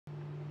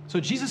So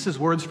Jesus'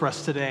 words for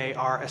us today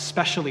are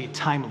especially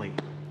timely.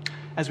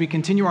 As we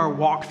continue our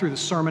walk through the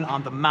Sermon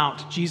on the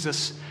Mount,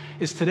 Jesus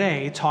is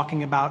today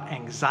talking about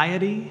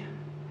anxiety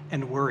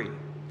and worry.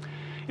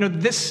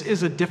 This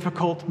is a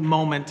difficult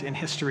moment in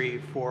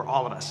history for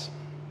all of us.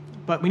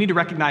 But we need to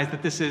recognize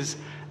that this is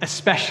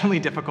especially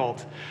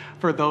difficult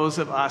for those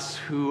of us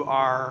who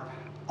are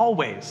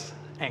always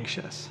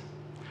anxious.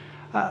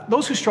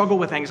 Those who struggle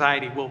with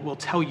anxiety will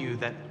tell you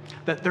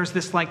that there's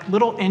this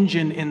little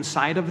engine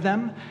inside of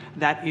them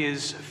that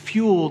is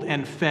fueled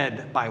and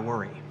fed by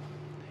worry.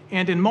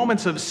 And in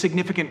moments of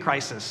significant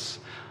crisis,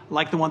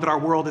 like the one that our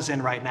world is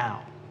in right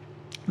now,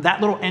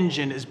 that little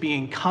engine is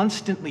being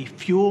constantly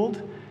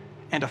fueled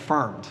and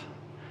affirmed.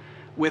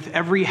 With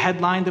every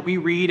headline that we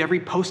read, every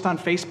post on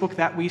Facebook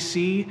that we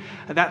see,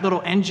 that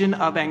little engine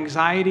of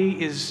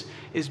anxiety is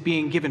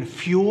being given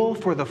fuel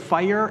for the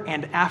fire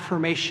and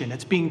affirmation.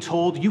 It's being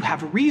told, you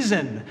have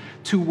reason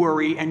to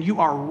worry, and you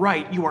are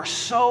right. You are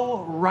so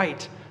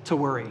right to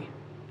worry,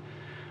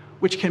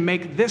 which can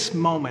make this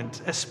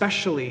moment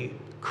especially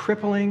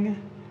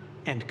crippling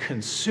and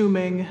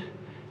consuming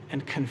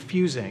and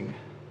confusing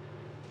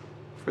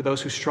for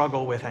those who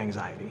struggle with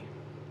anxiety.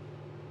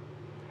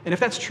 And if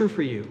that's true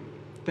for you,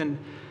 then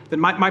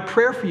my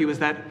prayer for you is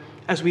that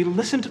as we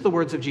listen to the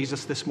words of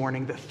Jesus this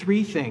morning, that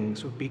three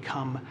things would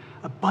become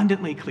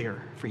abundantly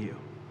clear for you.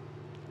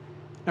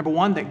 Number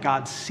one, that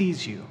God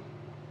sees you.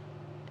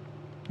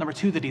 Number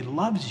two, that he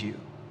loves you.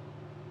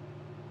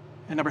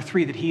 And number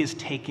three, that he is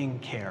taking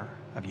care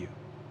of you.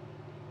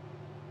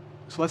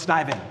 So let's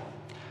dive in.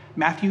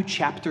 Matthew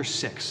chapter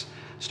 6,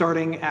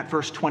 starting at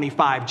verse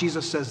 25,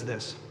 Jesus says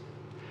this: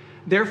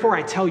 "Therefore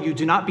I tell you,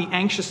 do not be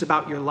anxious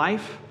about your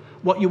life,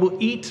 what you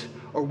will eat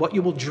or what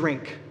you will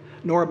drink,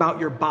 nor about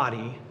your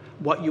body,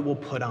 what you will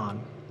put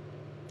on."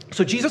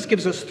 So Jesus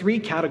gives us three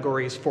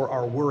categories for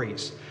our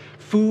worries: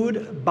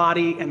 food,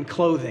 body, and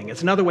clothing.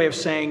 It's another way of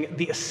saying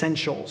the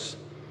essentials.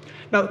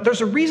 Now, there's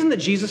a reason that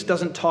Jesus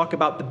doesn't talk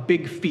about the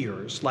big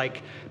fears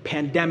like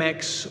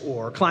pandemics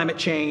or climate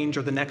change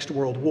or the next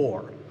world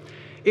war.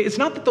 It's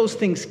not that those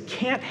things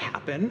can't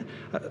happen.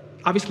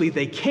 Obviously,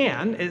 they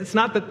can. It's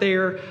not that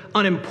they're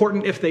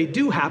unimportant if they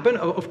do happen.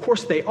 Of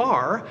course, they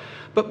are.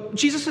 But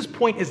Jesus'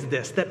 point is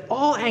this, that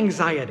all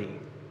anxiety,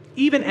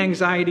 even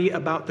anxiety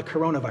about the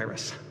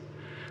coronavirus,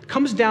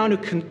 comes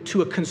down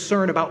to a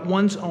concern about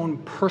one's own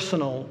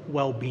personal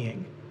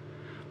well-being.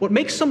 What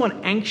makes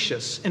someone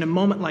anxious in a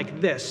moment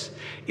like this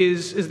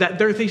is that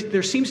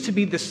there seems to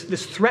be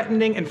this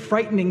threatening and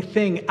frightening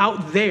thing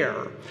out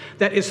there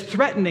that is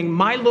threatening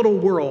my little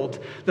world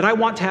that I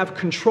want to have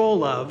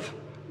control of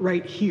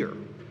right here.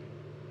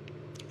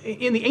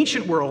 In the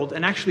ancient world,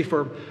 and actually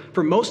for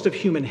most of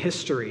human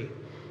history,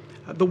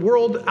 the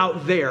world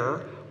out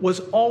there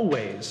was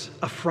always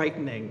a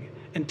frightening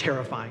and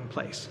terrifying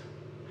place.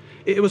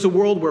 It was a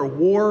world where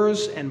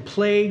wars and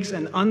plagues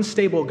and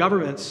unstable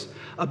governments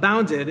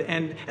abounded,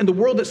 and the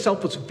world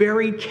itself was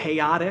very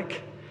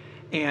chaotic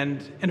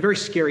and a very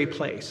scary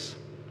place.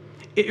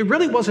 It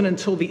really wasn't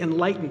until the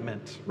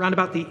Enlightenment, around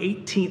about the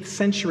 18th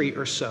century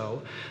or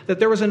so, that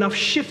there was enough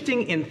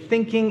shifting in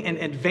thinking and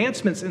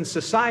advancements in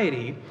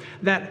society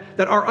that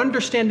our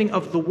understanding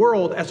of the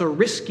world as a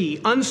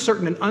risky,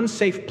 uncertain, and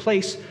unsafe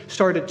place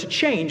started to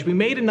change. We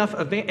made enough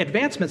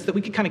advancements that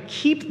we could kind of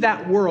keep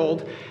that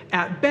world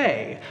at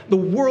bay. The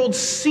world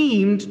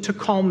seemed to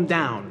calm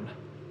down.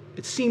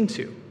 It seemed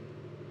to.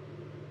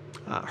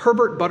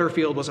 Herbert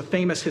Butterfield was a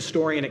famous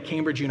historian at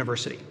Cambridge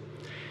University.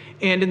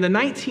 And in the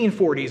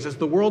 1940s, as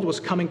the world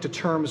was coming to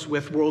terms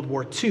with World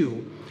War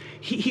II,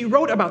 he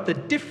wrote about the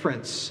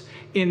difference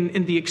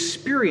in the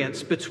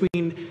experience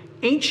between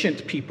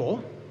ancient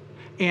people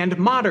and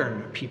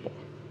modern people.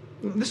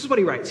 This is what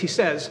he writes. He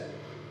says,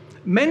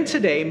 "Men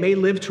today may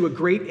live to a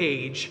great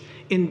age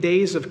in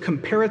days of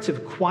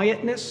comparative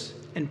quietness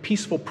and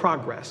peaceful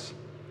progress,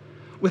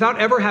 without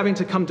ever having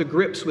to come to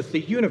grips with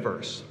the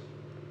universe.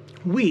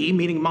 We,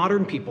 meaning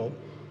modern people,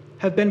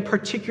 have been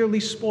particularly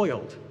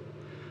spoiled.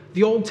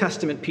 The Old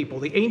Testament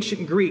people, the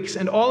ancient Greeks,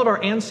 and all of our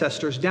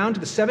ancestors down to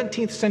the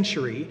 17th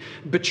century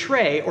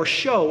betray or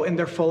show in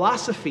their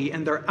philosophy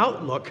and their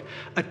outlook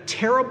a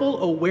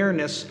terrible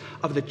awareness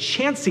of the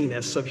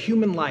chanciness of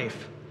human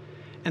life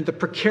and the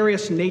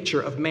precarious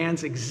nature of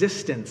man's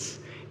existence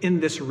in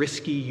this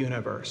risky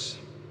universe."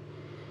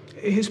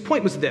 His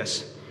point was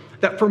this,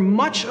 that for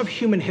much of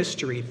human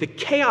history, the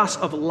chaos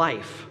of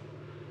life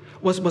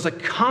was a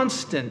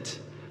constant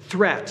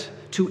threat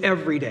to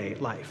everyday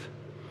life.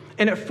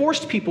 And it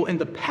forced people in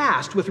the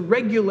past with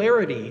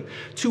regularity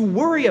to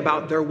worry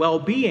about their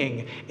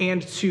well-being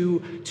and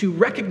to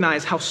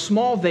recognize how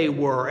small they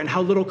were and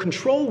how little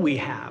control we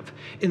have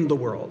in the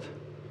world.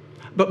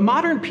 But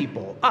modern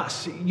people,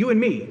 us, you and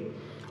me,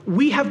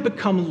 we have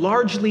become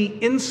largely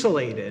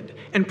insulated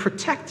and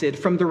protected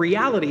from the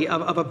reality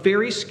of a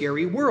very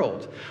scary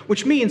world,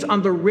 which means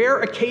on the rare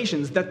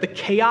occasions that the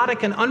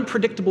chaotic and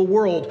unpredictable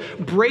world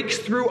breaks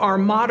through our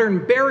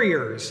modern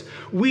barriers,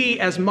 we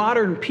as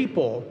modern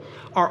people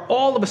are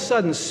all of a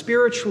sudden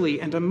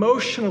spiritually and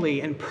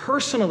emotionally and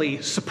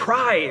personally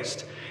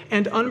surprised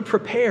and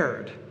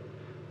unprepared.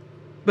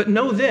 But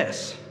know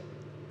this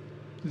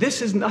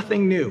is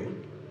nothing new.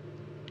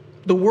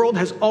 The world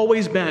has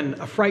always been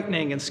a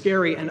frightening and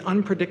scary and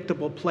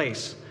unpredictable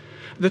place.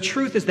 The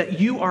truth is that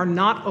you are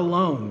not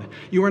alone.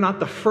 You are not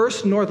the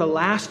first nor the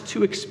last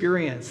to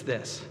experience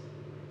this.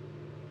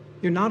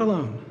 You're not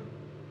alone.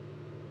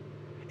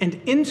 And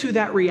into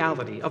that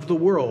reality of the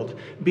world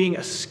being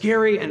a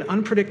scary and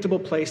unpredictable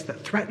place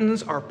that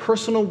threatens our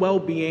personal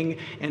well-being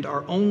and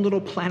our own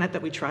little planet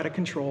that we try to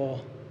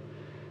control,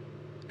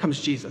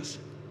 comes Jesus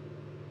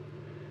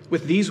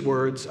with these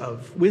words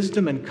of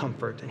wisdom and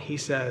comfort. And he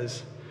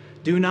says,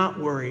 do not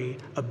worry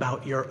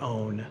about your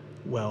own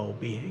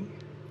well-being.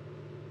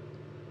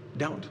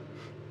 Don't.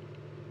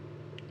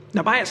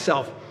 Now, by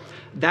itself,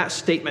 that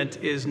statement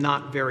is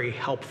not very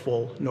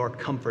helpful nor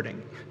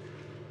comforting.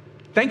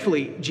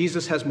 Thankfully,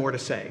 Jesus has more to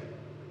say.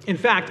 In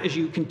fact, as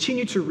you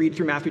continue to read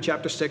through Matthew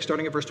chapter 6,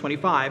 starting at verse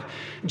 25,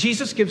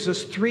 Jesus gives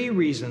us 3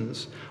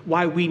 reasons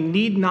why we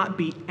need not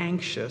be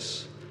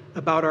anxious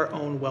about our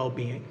own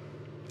well-being.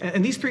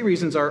 And these 3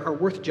 reasons are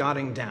worth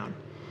jotting down.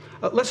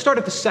 Let's start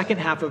at the second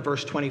half of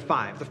verse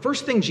 25. The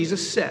first thing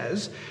Jesus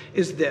says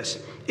is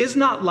this: is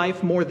not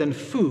life more than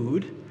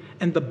food,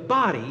 and the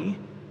body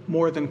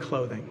more than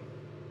clothing?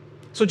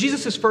 So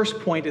Jesus' first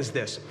point is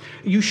this: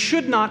 you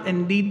should not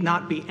and need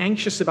not be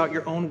anxious about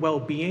your own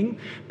well-being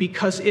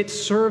because it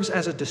serves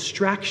as a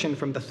distraction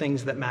from the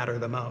things that matter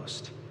the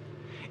most.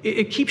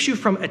 It keeps you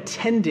from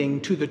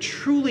attending to the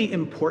truly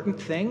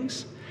important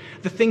things,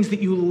 the things that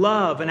you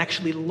love and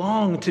actually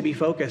long to be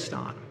focused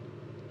on.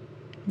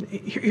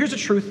 Here's a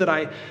truth that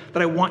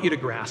I want you to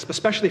grasp,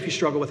 especially if you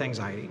struggle with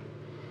anxiety.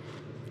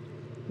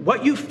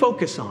 What you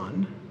focus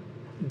on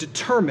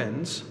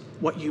determines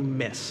what you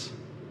miss.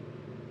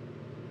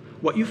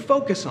 What you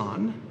focus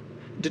on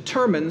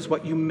determines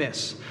what you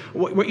miss.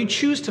 What you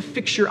choose to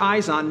fix your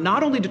eyes on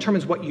not only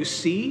determines what you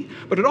see,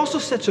 but it also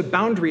sets a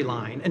boundary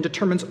line and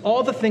determines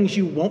all the things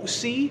you won't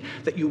see,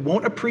 that you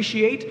won't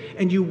appreciate,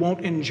 and you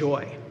won't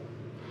enjoy.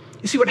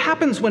 You see, what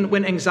happens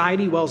when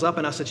anxiety wells up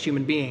in us as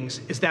human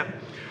beings is that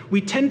we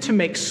tend to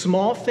make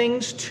small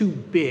things too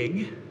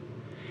big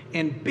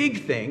and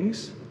big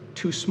things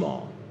too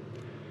small.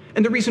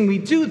 And the reason we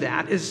do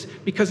that is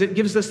because it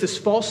gives us this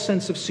false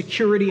sense of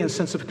security and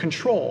sense of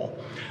control.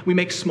 We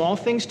make small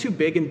things too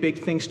big and big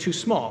things too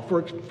small.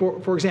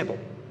 For example,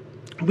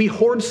 we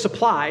hoard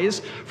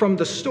supplies from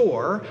the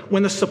store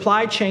when the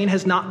supply chain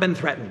has not been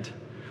threatened.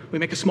 We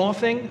make a small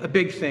thing a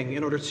big thing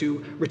in order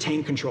to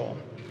retain control.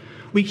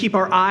 We keep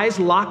our eyes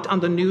locked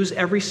on the news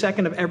every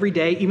second of every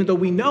day, even though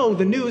we know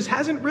the news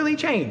hasn't really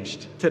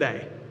changed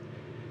today.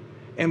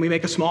 And we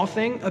make a small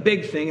thing a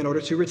big thing in order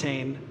to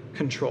retain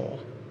control.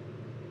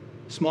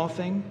 Small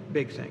thing,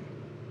 big thing.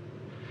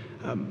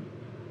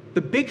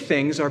 The big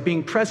things are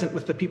being present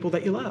with the people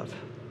that you love.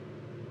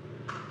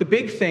 The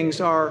big things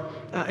are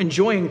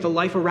enjoying the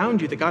life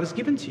around you that God has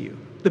given to you.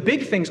 The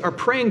big things are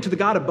praying to the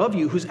God above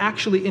you who's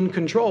actually in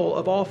control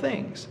of all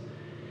things.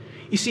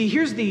 You see,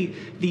 here's the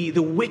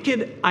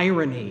wicked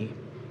irony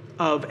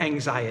of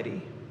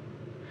anxiety.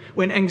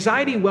 When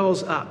anxiety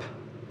wells up,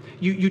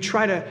 you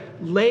try to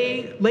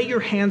lay your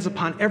hands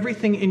upon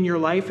everything in your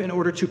life in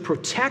order to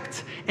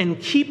protect and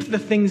keep the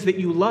things that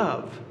you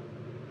love.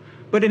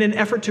 But in an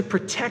effort to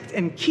protect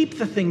and keep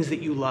the things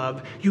that you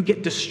love, you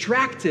get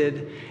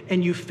distracted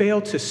and you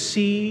fail to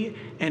see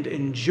and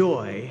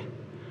enjoy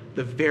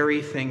the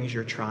very things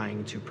you're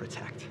trying to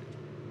protect.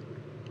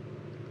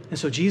 And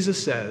so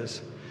Jesus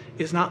says,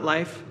 is not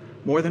life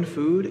more than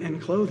food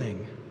and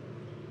clothing?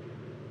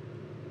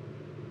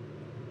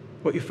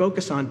 What you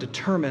focus on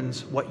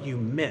determines what you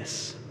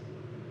miss.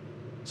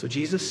 So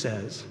Jesus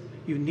says,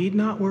 you need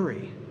not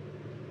worry,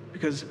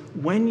 because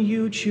when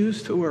you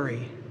choose to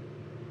worry,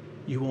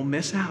 you will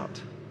miss out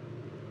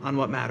on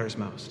what matters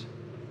most.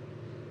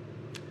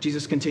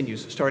 Jesus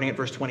continues, starting at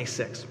verse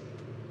 26.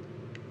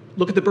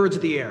 Look at the birds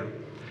of the air.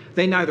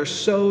 They neither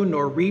sow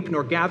nor reap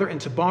nor gather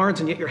into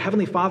barns, and yet your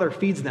heavenly Father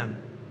feeds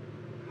them.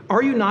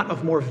 Are you not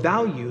of more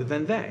value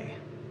than they?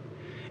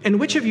 And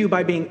which of you,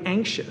 by being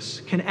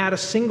anxious, can add a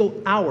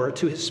single hour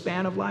to his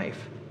span of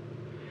life?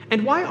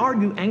 And why are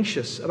you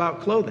anxious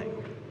about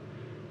clothing?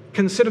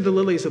 Consider the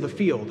lilies of the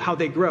field, how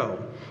they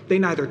grow. They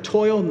neither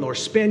toil nor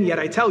spin, yet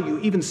I tell you,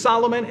 even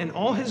Solomon in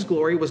all his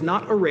glory was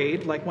not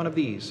arrayed like one of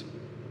these.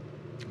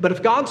 But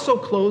if God so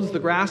clothes the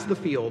grass of the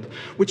field,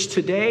 which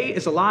today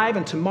is alive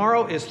and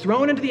tomorrow is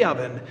thrown into the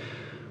oven,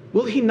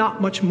 will he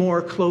not much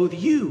more clothe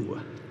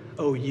you,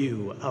 O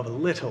you of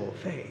little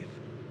faith?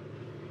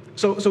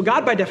 So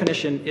God, by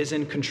definition, is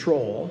in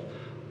control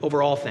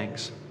over all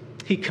things.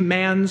 He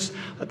commands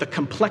the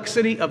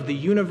complexity of the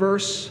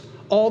universe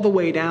all the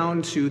way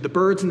down to the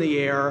birds in the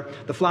air,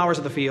 the flowers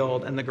of the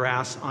field, and the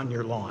grass on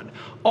your lawn.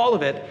 All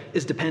of it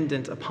is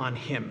dependent upon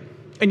him.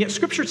 And yet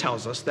Scripture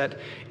tells us that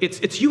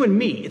it's you and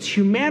me, it's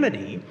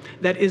humanity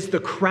that is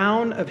the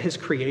crown of his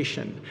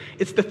creation.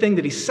 It's the thing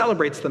that he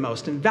celebrates the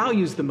most and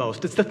values the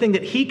most. It's the thing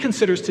that he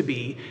considers to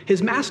be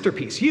his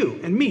masterpiece, you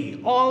and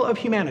me, all of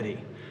humanity.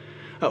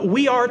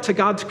 We are to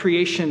God's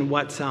creation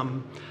what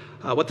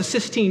the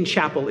Sistine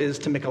Chapel is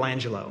to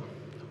Michelangelo.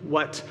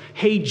 what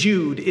Hey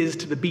Jude is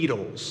to the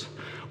Beatles,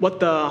 what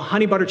the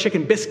honey butter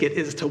chicken biscuit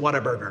is to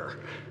Whataburger.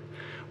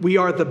 We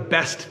are the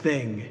best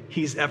thing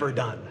he's ever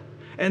done.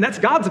 And that's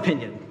God's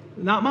opinion,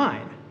 not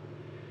mine.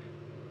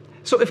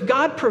 So if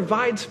God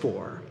provides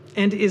for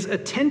and is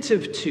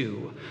attentive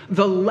to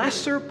the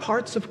lesser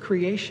parts of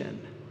creation,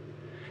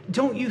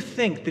 don't you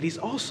think that he's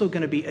also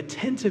going to be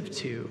attentive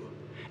to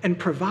and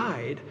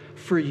provide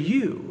for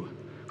you,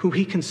 who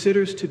he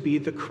considers to be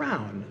the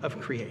crown of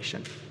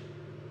creation?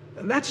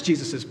 That's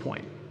Jesus'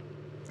 point.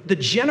 The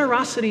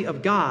generosity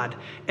of God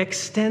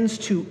extends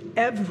to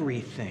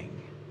everything.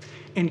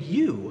 And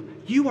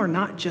you are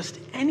not just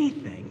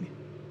anything.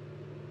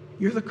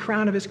 You're the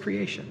crown of his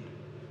creation.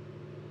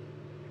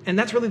 And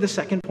that's really the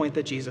second point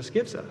that Jesus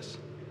gives us.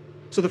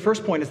 So the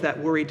first point is that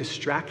worry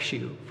distracts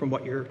you from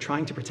what you're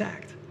trying to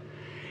protect.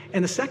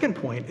 And the second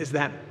point is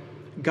that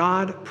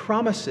God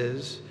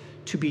promises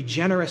to be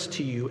generous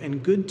to you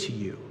and good to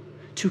you,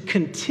 to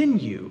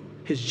continue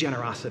his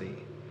generosity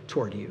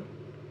toward you.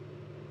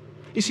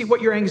 You see,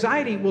 what your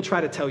anxiety will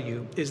try to tell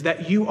you is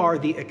that you are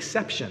the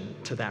exception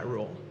to that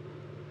rule.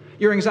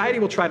 Your anxiety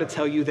will try to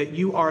tell you that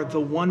you are the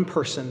one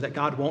person that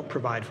God won't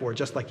provide for,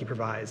 just like he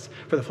provides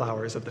for the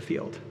flowers of the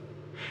field.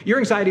 Your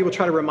anxiety will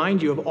try to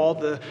remind you of all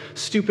the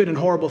stupid and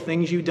horrible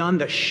things you've done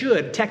that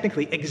should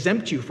technically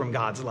exempt you from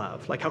God's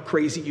love, like how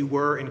crazy you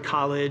were in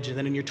college and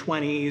then in your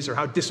 20s, or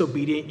how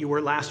disobedient you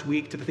were last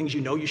week to the things you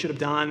know you should have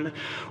done,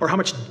 or how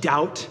much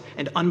doubt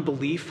and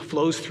unbelief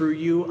flows through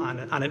you on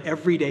an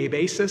everyday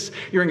basis.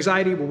 Your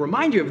anxiety will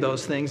remind you of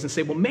those things and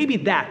say, well, maybe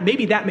that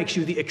makes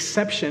you the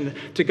exception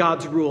to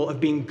God's rule of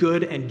being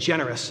good and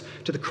generous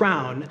to the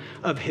crown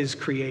of his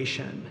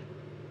creation.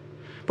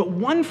 But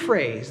one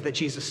phrase that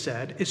Jesus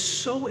said is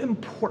so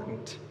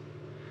important.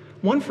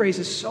 One phrase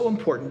is so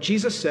important.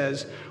 Jesus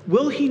says,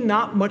 will he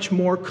not much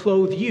more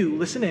clothe you,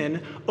 listen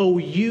in, O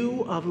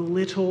you of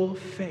little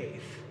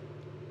faith?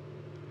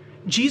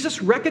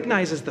 Jesus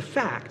recognizes the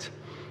fact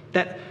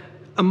that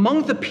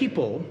among the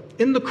people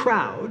in the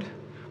crowd,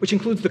 which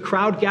includes the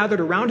crowd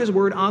gathered around his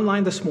word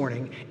online this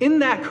morning, in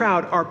that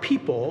crowd are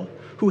people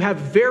who have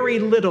very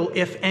little,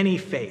 if any,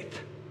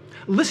 faith.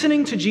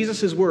 Listening to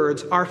Jesus'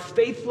 words are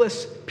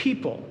faithless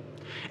people.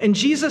 And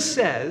Jesus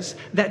says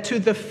that to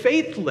the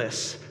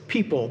faithless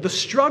people, the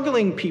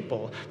struggling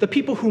people, the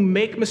people who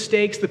make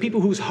mistakes, the people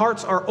whose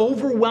hearts are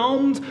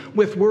overwhelmed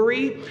with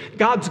worry,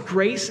 God's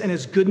grace and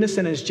his goodness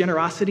and his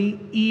generosity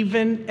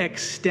even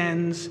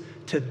extends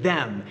to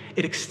them.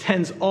 It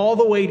extends all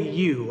the way to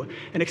you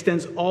and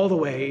extends all the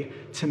way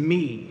to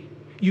me.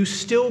 You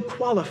still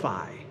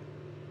qualify.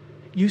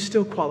 You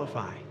still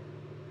qualify.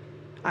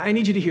 I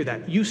need you to hear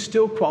that. You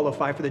still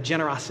qualify for the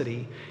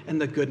generosity and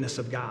the goodness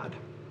of God.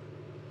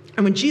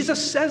 And when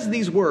Jesus says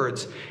these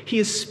words, he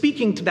is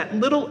speaking to that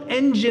little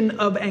engine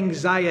of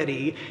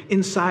anxiety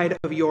inside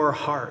of your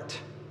heart.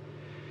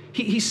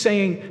 He's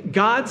saying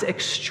God's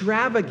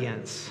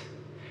extravagance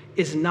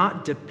is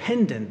not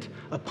dependent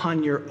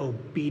upon your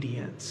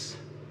obedience.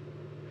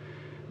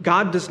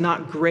 God does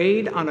not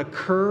grade on a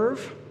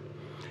curve.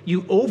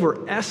 You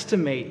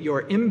overestimate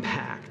your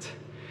impact.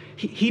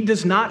 He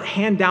does not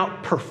hand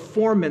out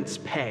performance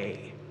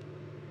pay.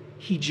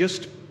 He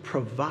just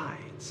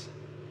provides.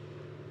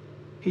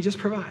 He just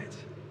provides.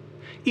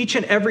 Each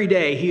and every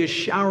day, he is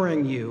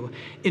showering you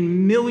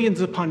in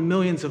millions upon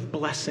millions of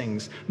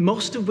blessings,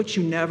 most of which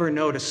you never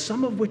notice,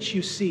 some of which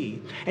you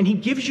see. And he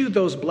gives you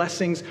those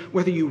blessings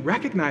whether you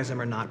recognize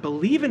him or not,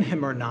 believe in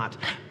him or not,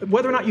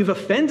 whether or not you've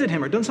offended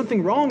him or done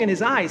something wrong in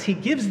his eyes. He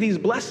gives these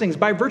blessings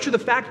by virtue of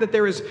the fact that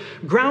there is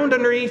ground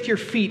underneath your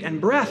feet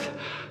and breath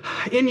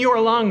in your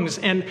lungs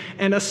and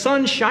a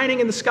sun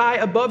shining in the sky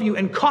above you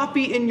and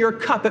coffee in your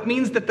cup. It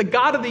means that the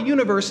God of the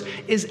universe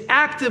is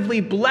actively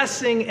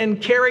blessing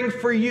and caring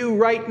for you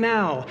right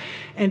now.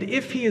 And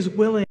if he is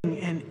willing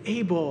and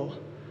able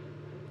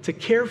to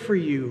care for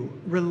you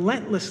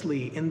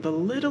relentlessly in the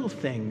little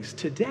things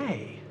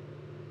today,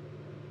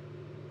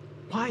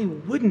 why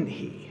wouldn't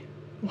he?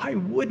 Why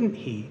wouldn't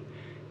he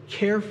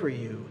care for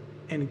you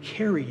and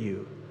carry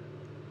you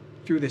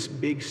through this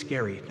big,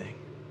 scary thing?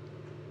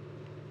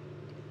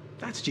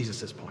 That's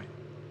Jesus' point.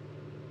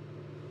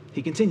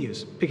 He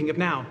continues, picking up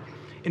now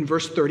in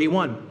verse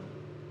 31.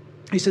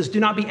 He says, do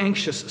not be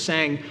anxious,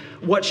 saying,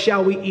 what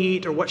shall we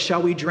eat, or what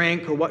shall we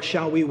drink, or what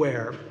shall we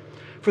wear?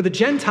 For the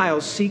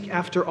Gentiles seek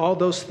after all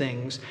those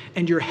things,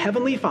 and your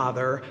heavenly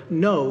Father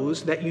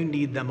knows that you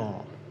need them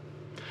all.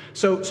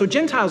 So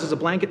Gentiles is a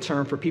blanket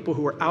term for people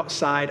who are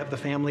outside of the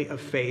family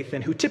of faith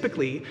and who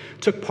typically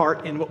took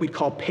part in what we'd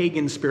call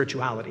pagan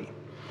spirituality.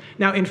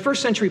 Now, in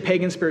first century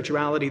pagan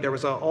spirituality, there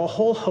was a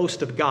whole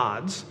host of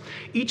gods,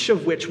 each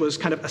of which was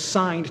kind of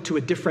assigned to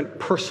a different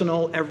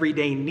personal,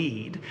 everyday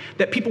need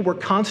that people were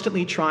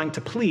constantly trying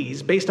to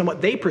please based on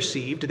what they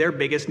perceived their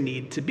biggest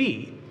need to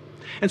be.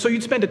 And so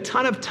you'd spend a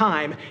ton of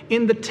time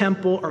in the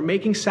temple or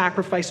making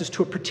sacrifices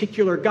to a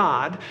particular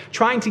god,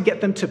 trying to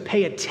get them to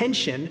pay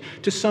attention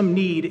to some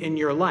need in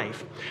your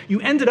life. You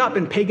ended up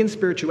in pagan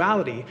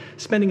spirituality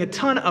spending a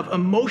ton of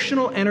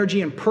emotional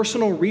energy and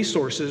personal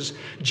resources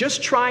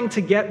just trying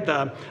to get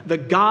the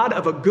god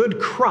of a good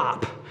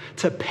crop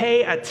to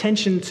pay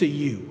attention to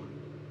you.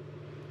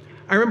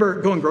 I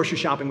remember going grocery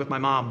shopping with my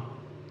mom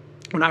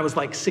when I was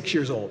like 6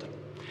 years old.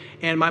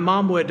 And my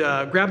mom would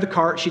grab the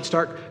cart, she'd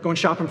start going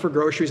shopping for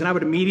groceries, and I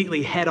would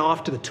immediately head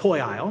off to the toy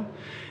aisle.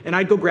 And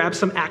I'd go grab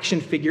some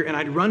action figure, and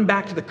I'd run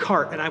back to the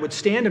cart, and I would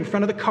stand in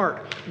front of the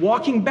cart,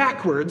 walking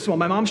backwards while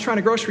my mom's trying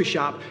to grocery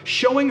shop,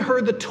 showing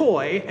her the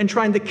toy and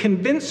trying to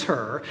convince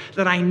her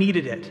that I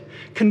needed it,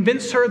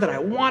 convince her that I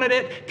wanted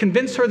it,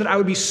 convince her that I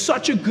would be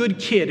such a good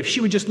kid if she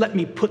would just let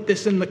me put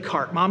this in the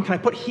cart. Mom, can I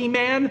put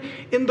He-Man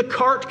in the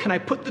cart? Can I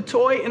put the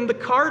toy in the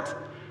cart?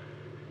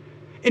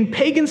 In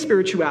pagan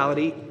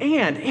spirituality,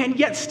 and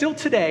yet still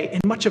today, in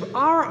much of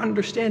our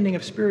understanding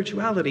of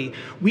spirituality,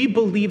 we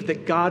believe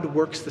that God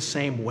works the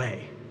same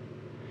way.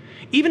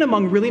 Even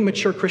among really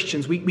mature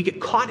Christians, we get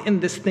caught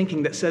in this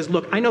thinking that says,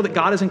 look, I know that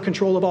God is in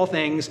control of all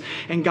things,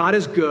 and God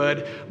is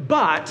good,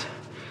 but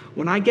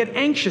when I get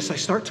anxious, I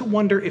start to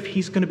wonder if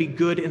he's going to be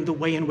good in the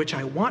way in which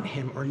I want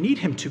him or need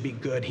him to be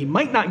good. He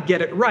might not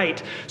get it right,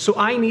 so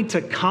I need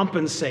to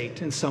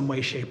compensate in some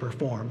way, shape, or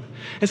form.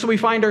 And so we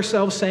find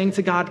ourselves saying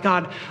to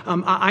God,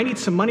 I need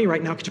some money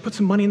right now. Could you put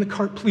some money in the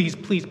cart? Please,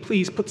 please,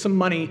 please put some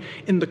money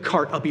in the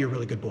cart. I'll be a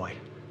really good boy.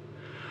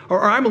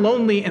 Or I'm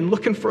lonely and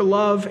looking for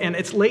love, and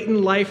it's late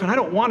in life, and I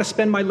don't want to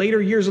spend my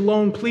later years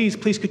alone. Please,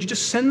 please, could you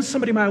just send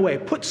somebody my way?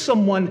 Put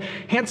someone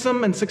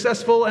handsome and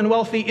successful and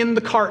wealthy in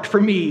the cart for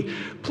me,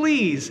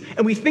 please.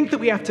 And we think that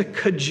we have to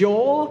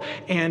cajole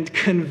and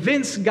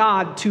convince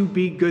God to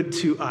be good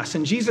to us.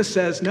 And Jesus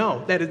says,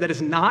 no, that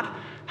is not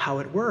how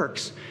it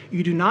works.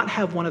 You do not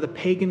have one of the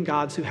pagan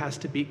gods who has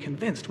to be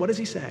convinced. What does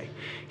he say?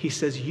 He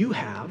says, you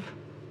have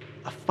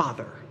a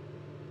father.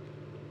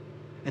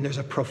 And there's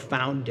a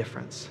profound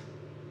difference.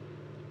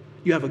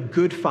 You have a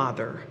good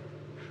father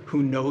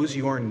who knows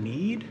your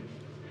need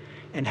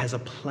and has a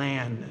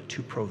plan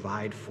to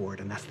provide for it.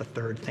 And that's the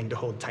third thing to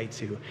hold tight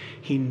to.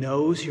 He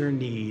knows your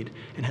need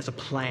and has a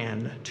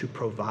plan to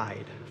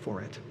provide for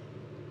it.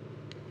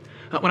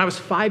 When I was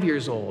 5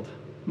 years old,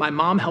 my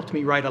mom helped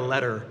me write a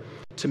letter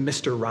to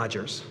Mr.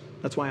 Rogers.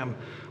 That's why I'm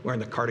wearing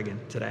the cardigan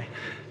today.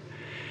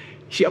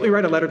 She helped me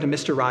write a letter to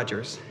Mr.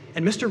 Rogers,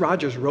 and Mr.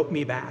 Rogers wrote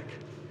me back.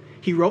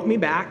 He wrote me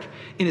back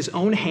in his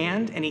own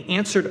hand, and he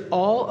answered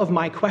all of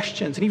my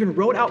questions and even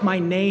wrote out my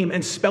name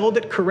and spelled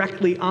it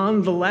correctly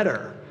on the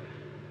letter.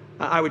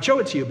 I would show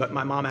it to you, but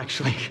my mom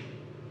actually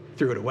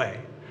threw it away,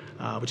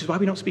 which is why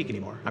we don't speak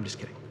anymore. I'm just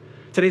kidding.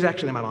 Today's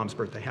actually my mom's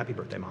birthday. Happy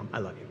birthday, Mom. I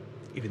love you,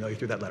 even though you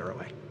threw that letter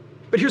away.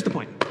 But here's the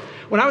point.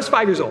 When I was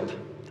 5 years old,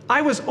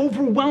 I was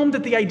overwhelmed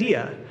at the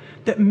idea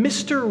that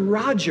Mr.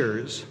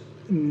 Rogers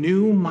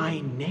knew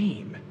my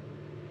name.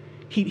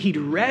 He'd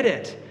read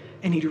it,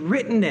 and he'd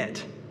written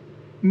it.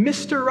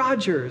 Mr.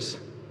 Rogers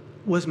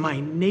was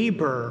my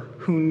neighbor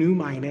who knew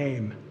my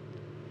name.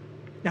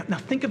 Now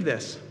think of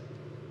this.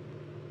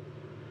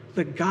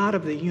 The God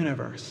of the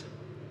universe.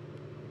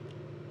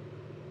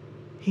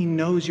 He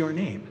knows your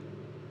name.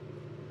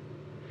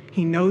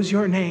 He knows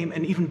your name,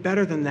 and even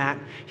better than that,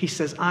 he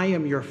says, I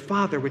am your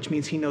father, which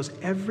means he knows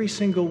every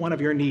single one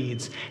of your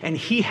needs, and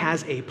he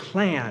has a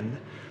plan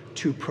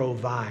to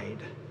provide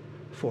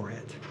for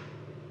it.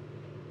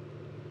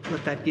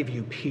 Let that give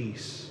you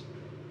peace.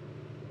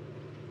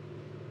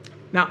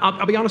 Now,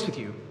 I'll be honest with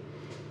you.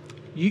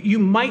 You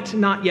might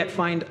not yet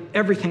find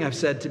everything I've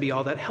said to be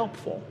all that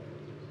helpful.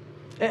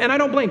 And I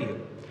don't blame you.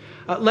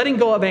 Letting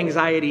go of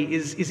anxiety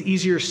is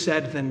easier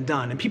said than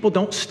done. And people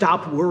don't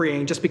stop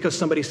worrying just because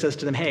somebody says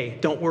to them, hey,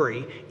 don't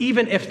worry,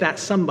 even if that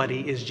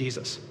somebody is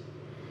Jesus.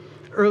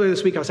 Earlier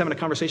this week, I was having a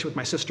conversation with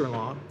my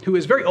sister-in-law, who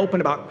is very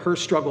open about her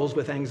struggles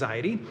with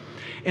anxiety.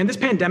 And this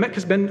pandemic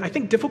has been, I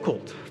think,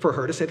 difficult for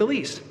her, to say the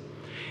least.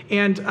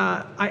 And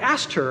I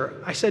asked her,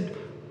 I said,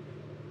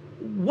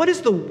 what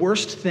is the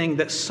worst thing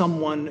that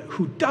someone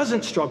who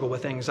doesn't struggle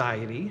with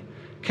anxiety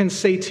can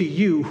say to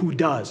you who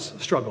does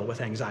struggle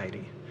with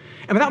anxiety?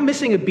 And without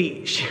missing a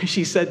beat,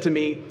 she said to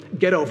me,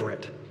 get over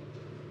it.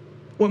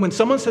 When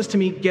someone says to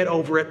me, get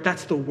over it,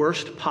 that's the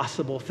worst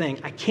possible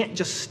thing. I can't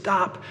just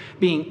stop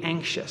being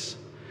anxious.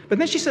 But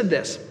then she said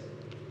this,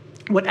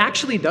 what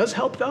actually does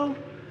help, though,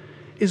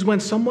 is when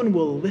someone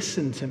will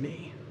listen to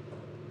me.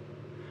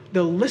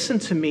 They'll listen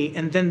to me,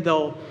 and then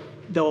they'll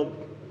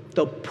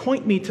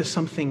point me to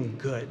something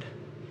good.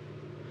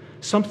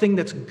 Something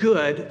that's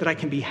good that I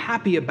can be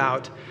happy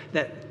about,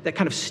 that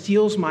kind of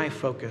steals my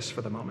focus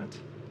for the moment.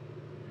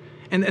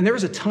 And there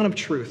is a ton of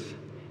truth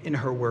in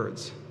her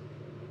words.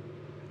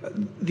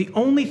 The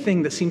only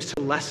thing that seems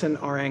to lessen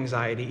our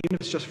anxiety, even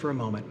if it's just for a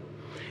moment,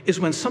 is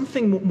when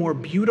something more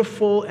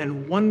beautiful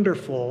and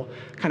wonderful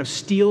kind of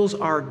steals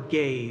our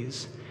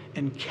gaze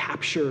and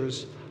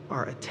captures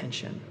our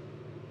attention.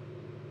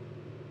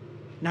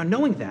 Now,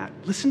 knowing that,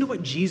 listen to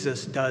what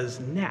Jesus does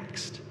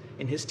next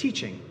in his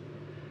teaching.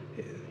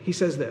 He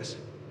says this,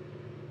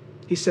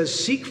 He says,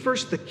 seek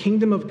first the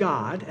kingdom of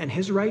God and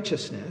his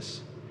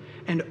righteousness,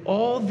 and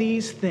all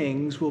these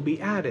things will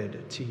be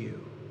added to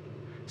you.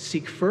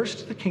 Seek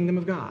first the kingdom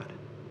of God.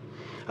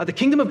 The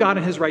kingdom of God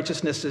and his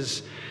righteousness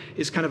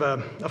is kind of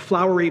a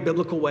flowery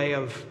biblical way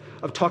of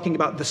talking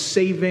about the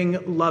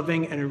saving,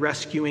 loving, and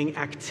rescuing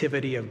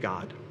activity of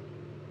God.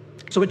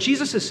 So what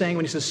Jesus is saying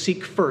when he says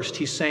seek first,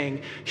 he's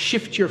saying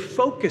shift your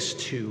focus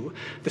to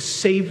the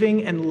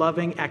saving and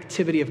loving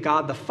activity of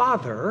God the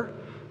Father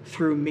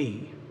through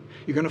me.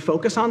 You're going to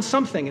focus on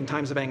something in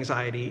times of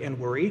anxiety and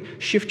worry.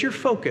 Shift your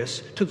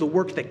focus to the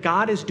work that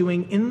God is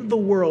doing in the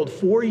world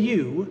for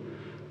you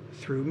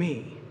through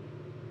me.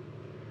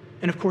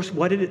 And of course,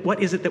 what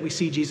is it that we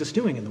see Jesus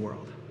doing in the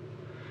world?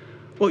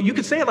 Well, you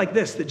could say it like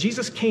this, that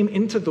Jesus came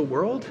into the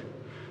world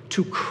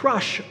to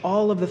crush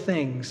all of the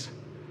things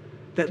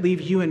that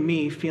leave you and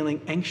me feeling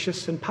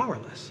anxious and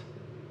powerless.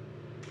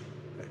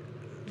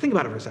 Think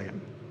about it for a second.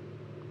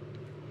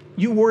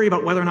 You worry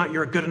about whether or not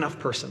you're a good enough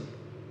person.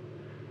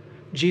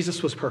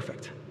 Jesus was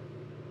perfect.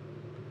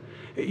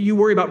 You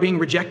worry about being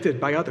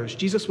rejected by others.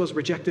 Jesus was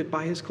rejected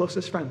by his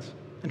closest friends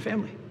and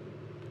family.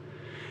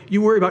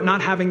 You worry about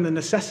not having the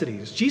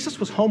necessities. Jesus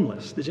was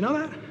homeless. Did you know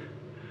that?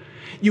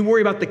 You worry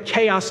about the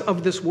chaos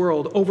of this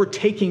world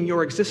overtaking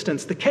your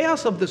existence. The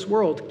chaos of this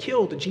world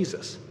killed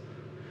Jesus.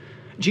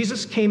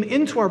 Jesus came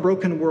into our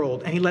broken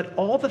world, and he let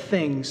all the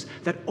things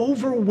that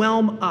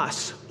overwhelm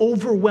us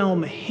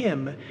overwhelm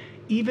him,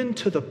 even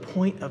to the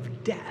point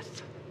of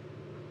death.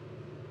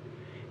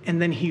 And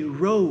then he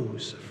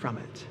rose from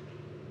it.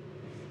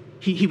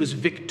 He was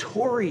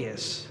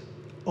victorious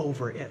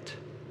over it.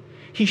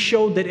 He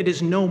showed that it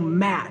is no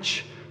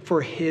match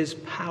for his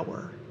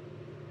power.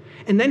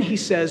 And then he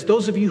says,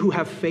 those of you who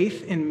have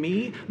faith in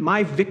me,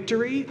 my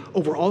victory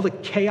over all the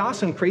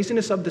chaos and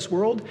craziness of this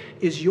world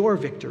is your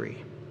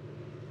victory.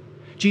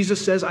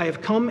 Jesus says, I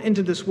have come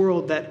into this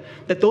world that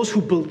those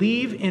who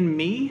believe in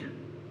me,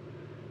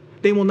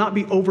 they will not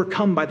be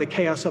overcome by the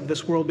chaos of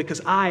this world because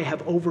I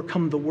have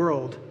overcome the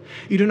world.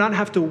 You do not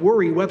have to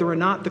worry whether or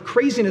not the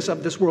craziness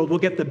of this world will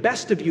get the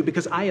best of you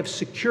because I have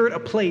secured a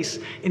place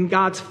in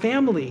God's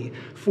family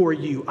for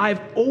you. I've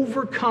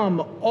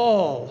overcome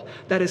all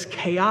that is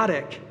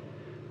chaotic.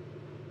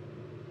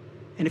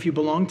 And if you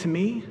belong to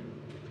me,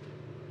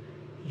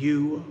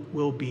 you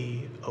will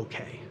be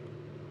okay.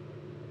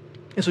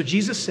 And so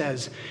Jesus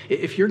says,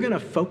 if you're going to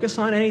focus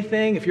on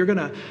anything, if you're going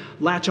to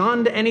latch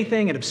on to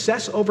anything and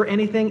obsess over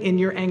anything in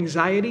your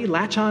anxiety,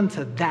 latch on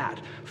to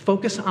that.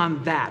 Focus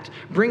on that.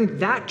 Bring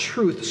that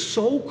truth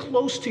so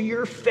close to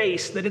your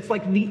face that it's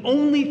like the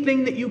only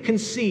thing that you can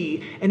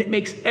see, and it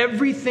makes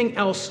everything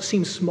else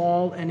seem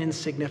small and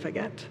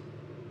insignificant.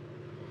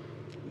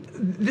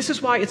 This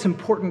is why it's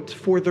important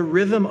for the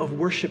rhythm of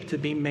worship to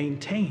be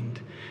maintained,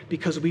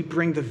 because we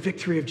bring the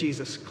victory of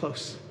Jesus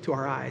close to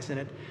our eyes, and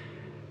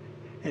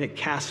it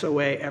casts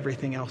away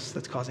everything else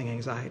that's causing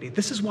anxiety.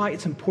 This is why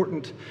it's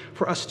important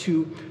for us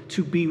to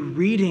be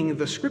reading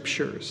the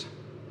scriptures,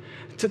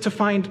 to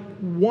find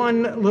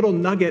one little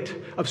nugget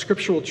of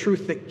scriptural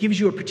truth that gives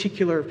you a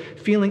particular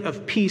feeling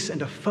of peace, and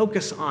to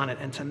focus on it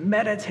and to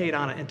meditate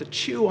on it and to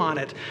chew on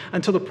it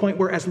until the point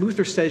where, as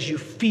Luther says, you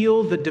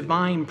feel the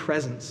divine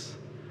presence.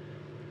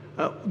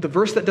 The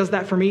verse that does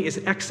that for me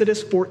is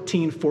Exodus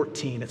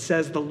 14:14. It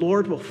says, the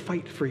Lord will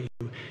fight for you.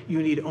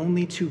 You need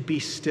only to be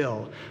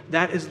still.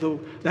 That is the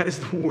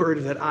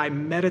word that I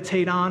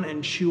meditate on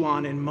and chew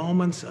on in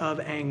moments of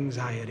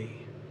anxiety.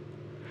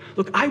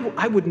 Look,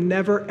 I would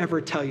never,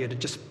 ever tell you to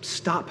just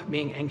stop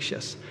being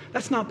anxious.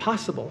 That's not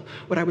possible.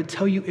 What I would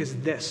tell you is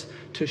this,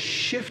 to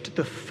shift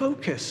the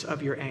focus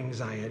of your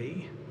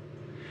anxiety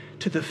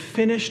to the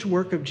finished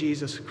work of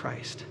Jesus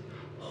Christ.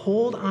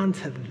 Hold on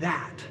to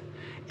that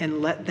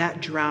and let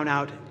that drown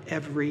out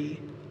every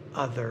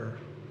other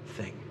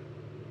thing.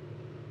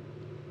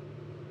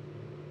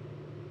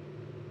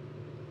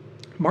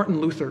 Martin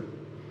Luther,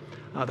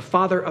 the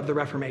father of the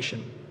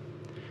Reformation,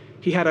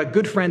 he had a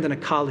good friend and a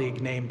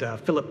colleague named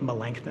Philip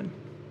Melanchthon.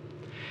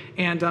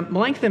 And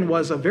Melanchthon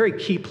was a very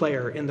key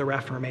player in the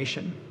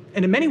Reformation.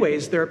 And in many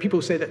ways, there are people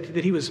who say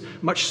that he was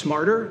much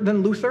smarter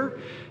than Luther.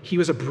 He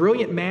was a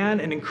brilliant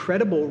man, an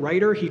incredible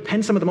writer. He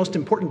penned some of the most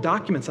important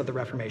documents of the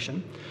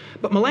Reformation.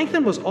 But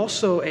Melanchthon was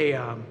also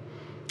an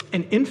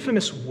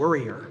infamous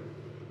worrier.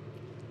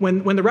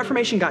 When the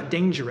Reformation got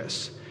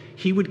dangerous,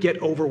 he would get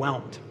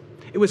overwhelmed.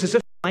 It was as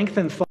if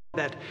Melanchthon thought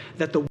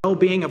that the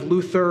well-being of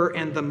Luther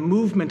and the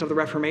movement of the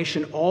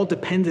Reformation all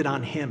depended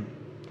on him.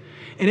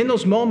 And in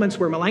those moments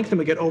where Melanchthon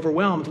would get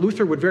overwhelmed,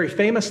 Luther would very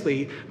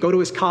famously go to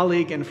his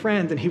colleague and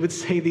friend, and he would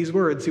say these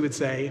words. He would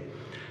say,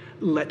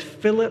 let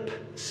Philip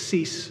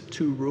cease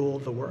to rule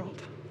the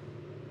world.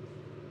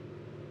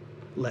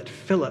 Let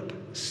Philip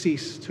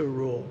cease to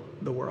rule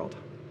the world.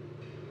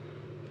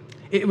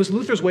 It was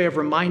Luther's way of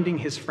reminding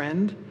his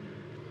friend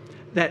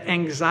that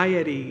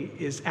anxiety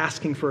is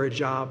asking for a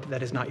job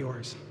that is not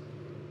yours.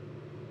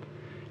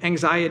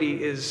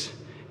 Anxiety is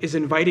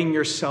inviting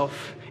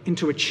yourself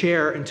into a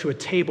chair, into a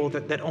table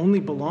that only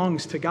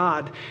belongs to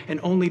God and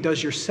only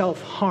does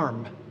yourself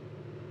harm.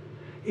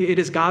 It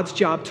is God's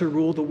job to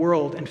rule the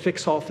world and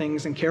fix all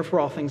things and care for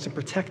all things and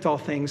protect all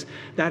things.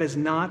 That is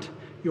not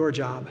your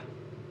job.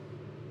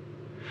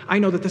 I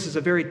know that this is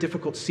a very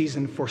difficult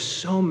season for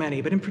so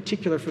many, but in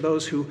particular for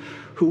those who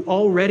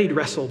already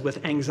wrestled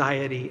with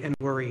anxiety and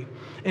worry.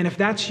 And if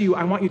that's you,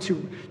 I want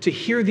you to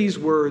hear these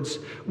words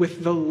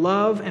with the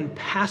love and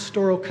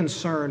pastoral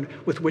concern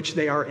with which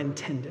they are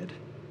intended.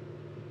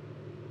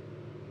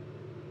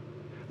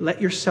 Let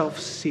yourself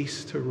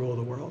cease to rule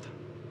the world.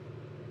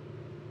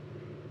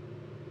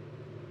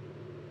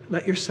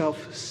 Let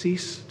yourself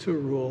cease to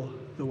rule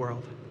the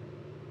world.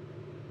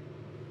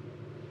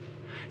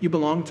 You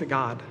belong to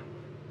God,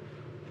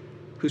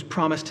 who's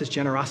promised his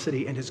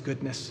generosity and his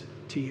goodness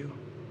to you,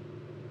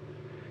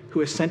 who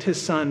has sent his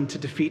Son to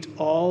defeat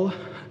all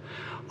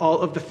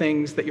of the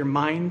things that your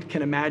mind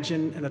can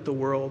imagine and that the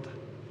world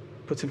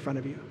puts in front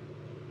of you.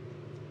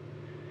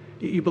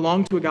 You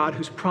belong to a God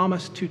who's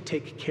promised to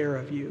take care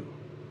of you.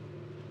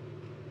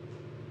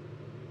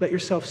 Let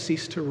yourself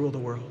cease to rule the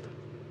world.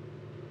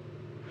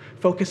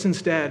 Focus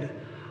instead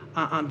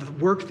on the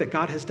work that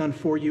God has done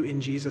for you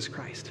in Jesus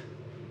Christ.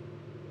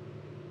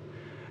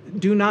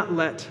 Do not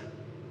let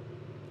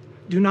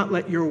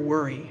your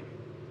worry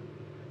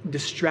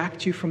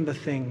distract you from the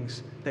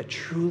things that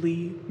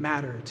truly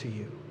matter to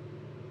you,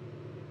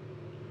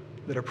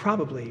 that are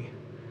probably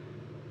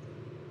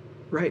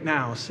right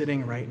now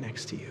sitting right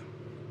next to you.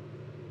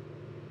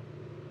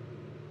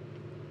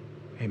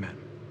 Amen.